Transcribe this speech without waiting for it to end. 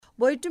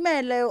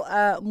Boitumelo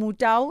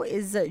Motau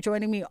is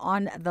joining me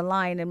on the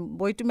line, and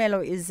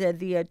Boitumelo is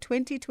the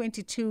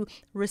 2022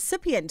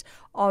 recipient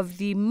of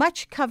the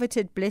much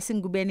coveted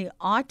Blessing Ngobeni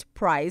Art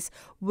Prize,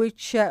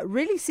 which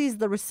really sees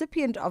the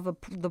recipient of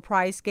the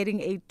prize getting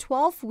a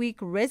 12-week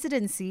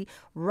residency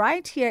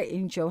right here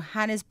in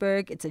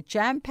Johannesburg. It's a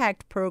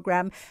jam-packed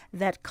program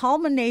that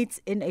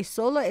culminates in a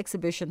solo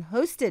exhibition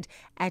hosted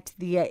at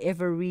the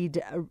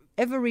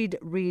Everread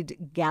Reed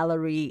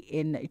Gallery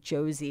in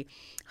Jozi.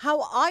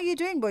 How are you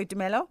doing,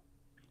 Boitumelo?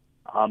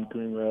 I'm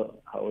doing well.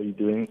 How are you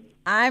doing?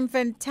 I'm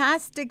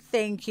fantastic,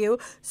 thank you.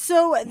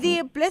 So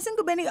the Blessing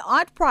Ngobeni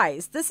Art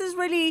Prize, this is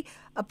really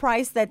a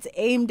prize that's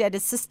aimed at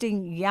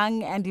assisting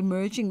young and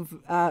emerging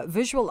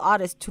visual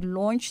artists to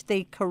launch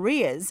their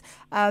careers.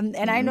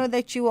 And I know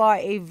that you are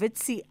a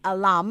Witsi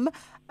alum.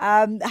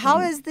 How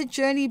has the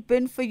journey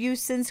been for you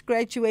since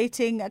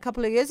graduating a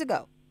couple of years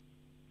ago?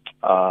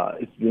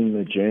 It's been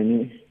a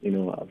journey.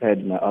 I've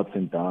had my ups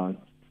and downs.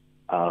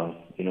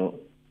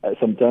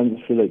 Sometimes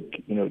I feel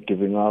like,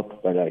 giving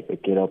up, but I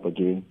get up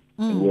again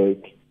and work.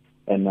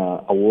 And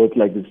awards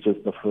like this just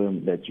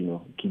affirm that,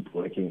 keep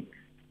working.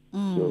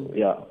 So,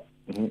 yeah.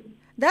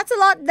 That's a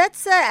lot.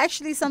 That's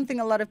actually something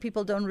a lot of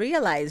people don't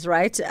realize,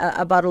 right?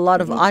 About a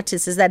lot of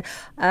artists is that,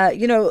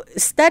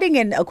 studying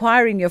and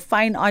acquiring your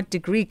fine art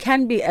degree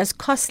can be as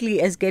costly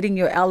as getting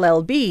your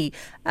LLB.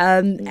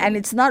 And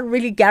it's not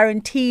really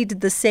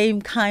guaranteed the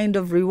same kind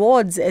of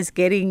rewards as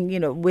getting,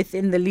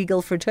 within the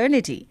legal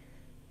fraternity.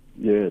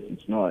 Yes,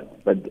 it's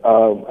not. But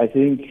I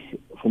think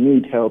for me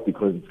it helped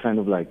because it's kind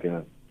of like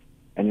an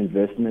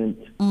investment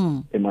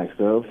in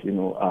myself,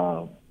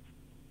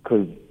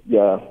 because,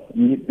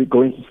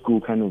 going to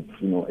school kind of,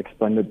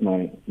 expanded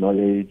my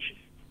knowledge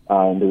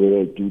and the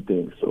way I do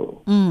things.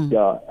 So,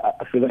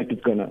 I feel like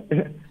it's going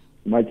to,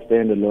 might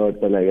stand a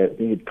lot, but I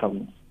think it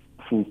comes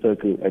full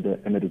circle at the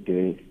end of the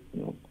day.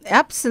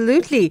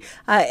 Absolutely.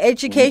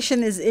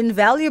 Education is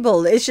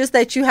invaluable. It's just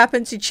that you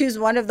happen to choose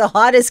one of the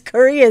hardest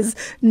careers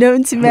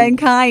known to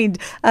mankind.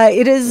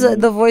 It is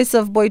the voice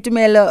of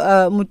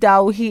Boitumelo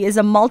Motau. He is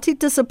a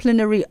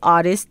multidisciplinary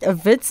artist, a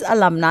Wits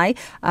alumni,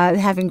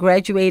 having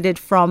graduated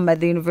from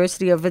the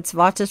University of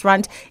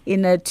Witwatersrand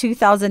in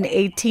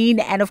 2018,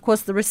 and of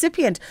course the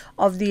recipient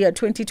of the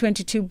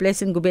 2022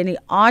 Blessing Ngobeni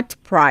Art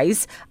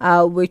Prize,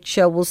 which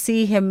will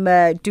see him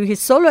do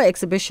his solo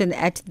exhibition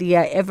at the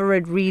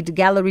Everread Reed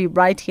Gallery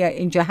right here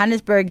in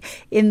Johannesburg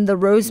in the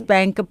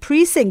Rosebank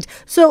precinct.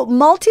 So,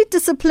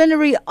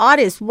 multidisciplinary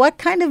artists, what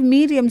kind of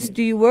mediums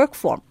do you work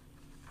for?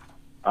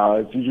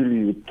 It's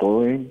usually with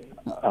drawing.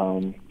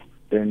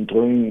 Then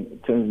drawing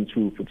turns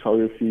into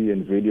photography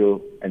and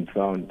video and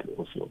sound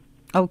also.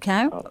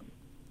 Okay.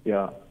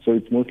 So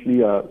it's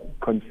mostly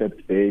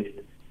concept-based.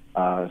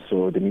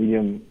 So the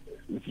medium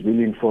is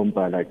really informed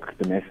by like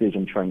the message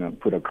I'm trying to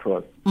put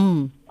across.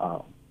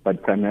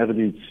 But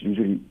primarily, it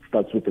usually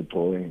starts with the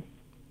drawing.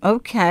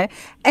 Okay.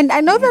 And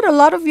I know that a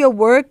lot of your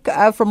work,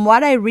 from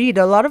what I read,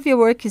 a lot of your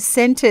work is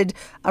centered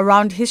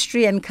around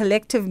history and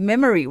collective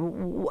memory.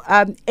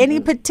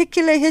 Any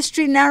particular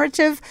history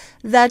narrative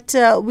that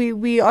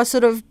we are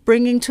sort of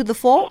bringing to the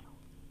fore?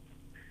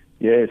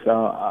 Yes.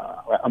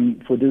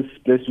 For this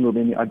Blessing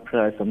Ngobeni Art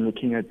Prize, I'm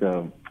looking at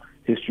the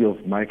history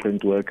of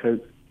migrant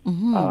workers.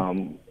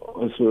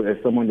 Also, as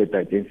someone that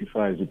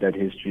identifies with that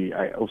history,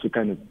 I also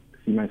kind of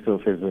see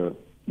myself as a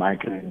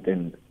migrant,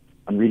 and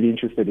I'm really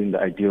interested in the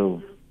idea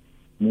of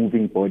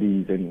moving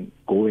bodies and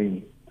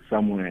going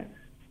somewhere.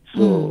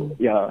 So,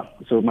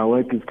 so my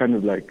work is kind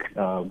of like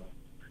I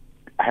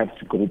have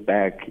to go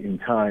back in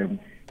time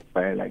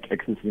by like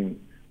accessing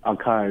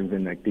archives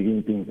and like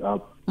digging things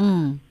up.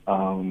 And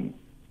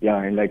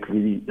like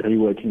really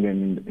reworking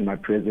them in my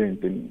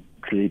present and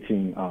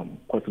creating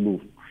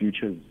possible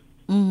futures.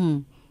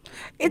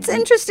 It's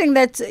interesting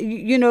that,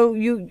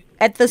 you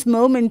at this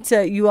moment,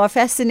 you are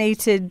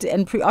fascinated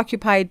and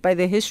preoccupied by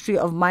the history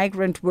of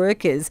migrant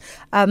workers.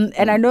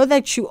 And I know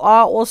that you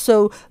are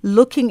also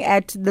looking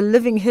at the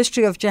living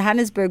history of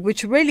Johannesburg,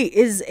 which really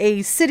is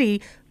a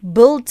city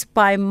built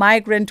by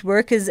migrant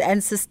workers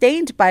and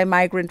sustained by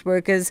migrant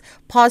workers,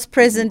 past,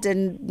 present,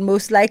 and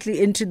most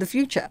likely into the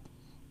future.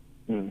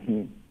 Yes,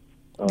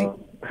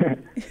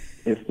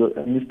 so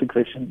I missed the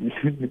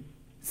question.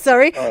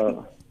 Sorry?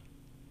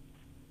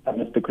 I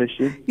missed the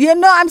question. Yeah,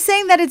 no, I'm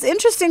saying that it's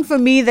interesting for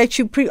me that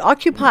you're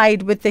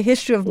preoccupied with the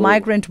history of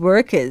migrant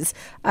workers.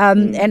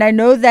 And I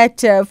know that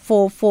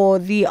for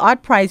the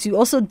Art Prize, you're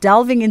also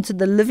delving into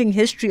the living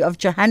history of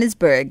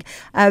Johannesburg.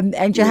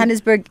 And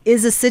Johannesburg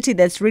is a city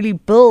that's really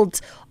built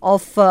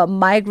of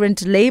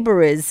migrant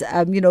laborers,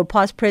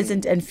 past,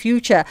 present, and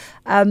future.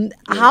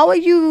 How are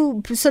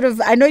you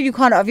I know you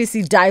can't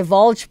obviously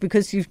divulge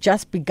because you've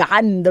just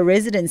begun the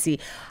residency.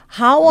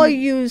 How are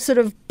you sort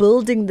of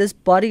building this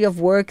body of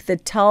work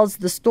that tells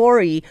the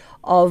story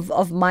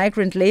of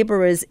migrant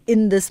laborers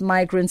in this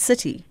migrant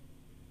city?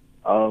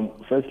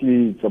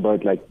 Firstly, it's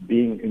about like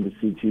being in the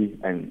city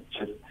and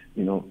just,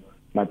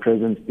 my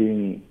presence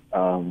being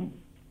in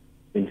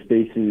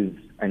spaces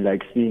and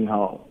like seeing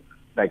how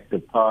like the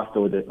past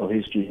or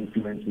history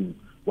influences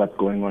what's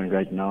going on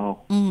right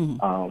now.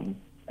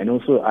 And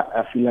also,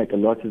 I feel like a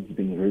lot has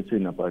been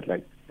written about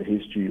like the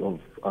history of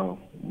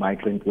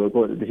migrant work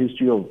or the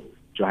history of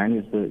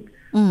Johannesburg.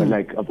 But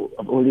like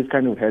I've always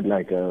kind of had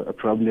like a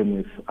problem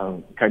with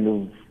kind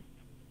of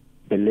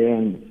the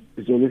land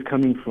is always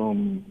coming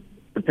from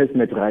the person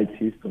that writes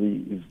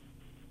history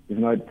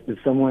is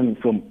someone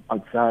from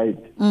outside.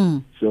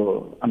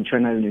 So I'm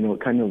trying to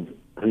kind of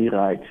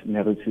rewrite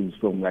narratives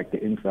from like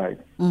the inside,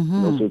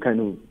 and also kind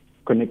of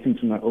connecting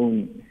to my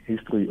own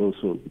history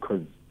also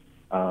because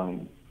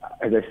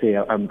as I say,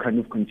 I'm kind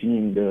of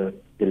continuing the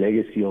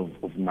legacy of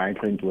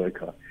migrant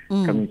worker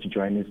coming to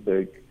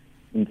Johannesburg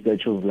in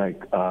search of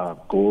like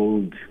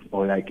gold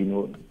or like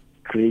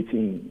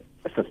creating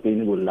a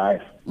sustainable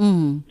life.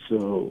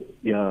 So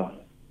yeah.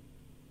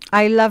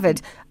 I love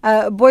it.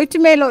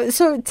 Boitumelo,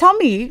 so tell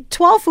me,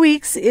 12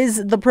 weeks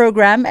is the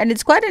program, and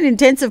it's quite an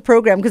intensive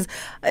program because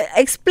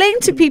explain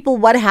to people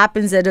what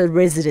happens at a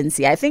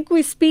residency. I think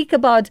we speak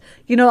about,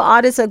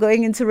 artists are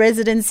going into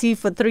residency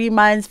for 3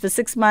 months, for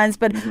 6 months,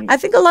 but I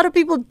think a lot of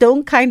people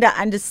don't kind of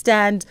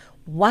understand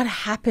what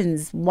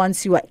happens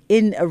once you are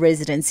in a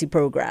residency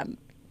program.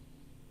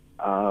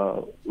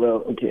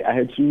 Well, okay, I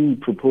had to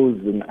propose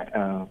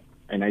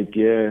an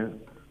idea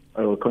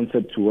or a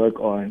concept to work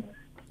on.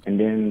 And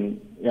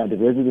then, the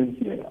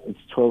residency, it's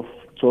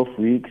 12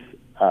 weeks.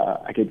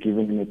 I get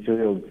given the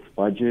materials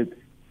budget,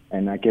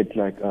 and I get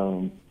like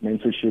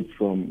mentorship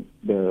from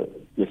the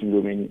Blessing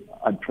Ngobeni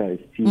Art Prize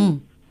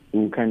team,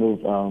 who kind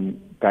of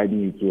guide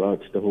me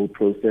throughout the whole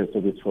process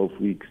of the 12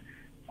 weeks.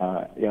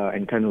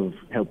 And kind of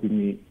helping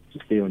me to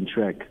stay on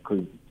track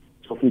because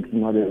 12 weeks is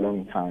not a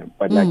long time,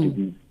 but like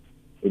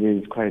it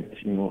is quite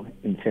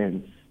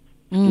intense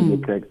to do the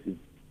practice.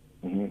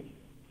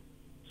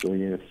 So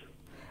yes.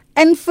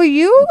 And for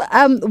you,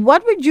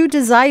 what would you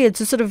desire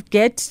to sort of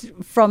get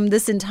from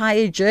this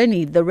entire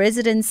journey, the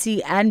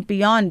residency and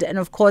beyond? And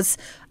of course,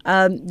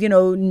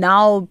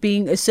 now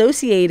being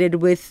associated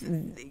with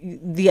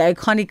the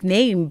iconic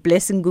name,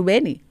 Blessing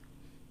Ngobeni.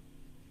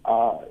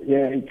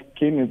 It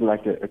came as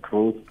like a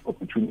growth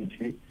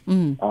opportunity.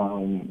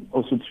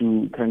 Also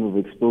to kind of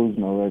expose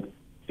my work to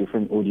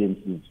different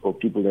audiences or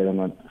people that are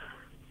not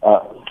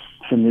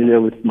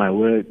familiar with my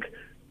work.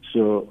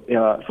 So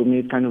for me,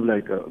 it's kind of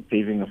like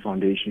paving a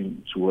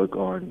foundation to work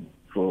on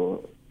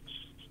for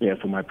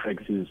my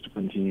practice to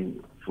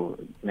continue for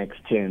next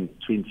 10,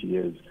 20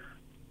 years.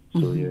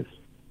 So yes.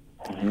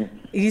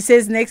 He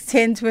says next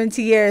 10,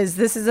 20 years.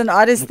 This is an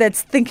artist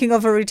that's thinking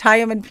of a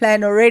retirement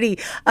plan already.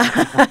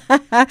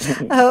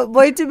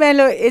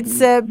 Boitumelo, it's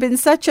been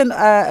such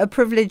a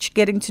privilege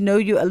getting to know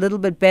you a little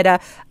bit better.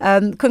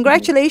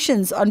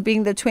 Congratulations on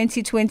being the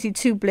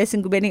 2022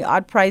 Blessing Ngobeni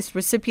Art Prize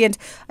recipient.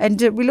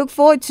 And we look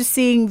forward to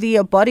seeing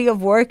the body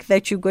of work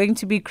that you're going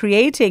to be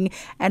creating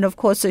and, of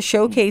course,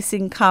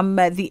 showcasing come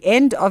the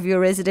end of your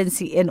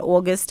residency in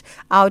August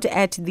out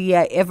at the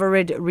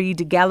Everett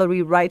Reed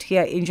Gallery right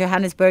here in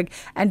Johannesburg.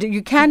 And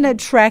you can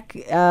track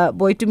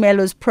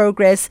Boitumelo's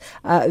progress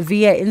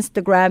via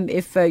Instagram.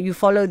 If you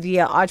follow the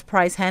Art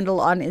Prize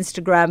handle on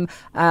Instagram,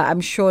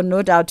 I'm sure,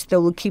 no doubt, they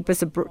will keep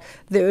us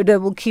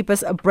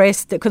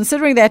abreast.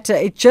 Considering that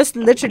it just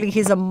literally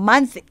he's a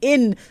month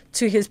in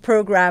to his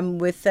program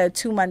with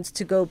 2 months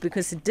to go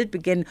because it did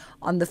begin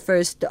on the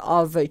 1st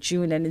of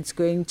June and it's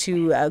going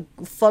to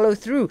follow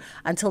through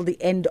until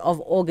the end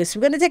of August.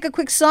 We're going to take a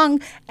quick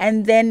song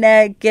and then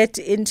get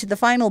into the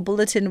final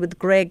bulletin with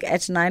Greg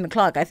at 9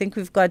 o'clock. I think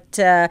we've got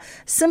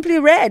Simply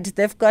Red.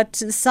 They've got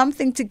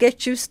something to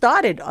get you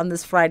started on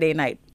this Friday night.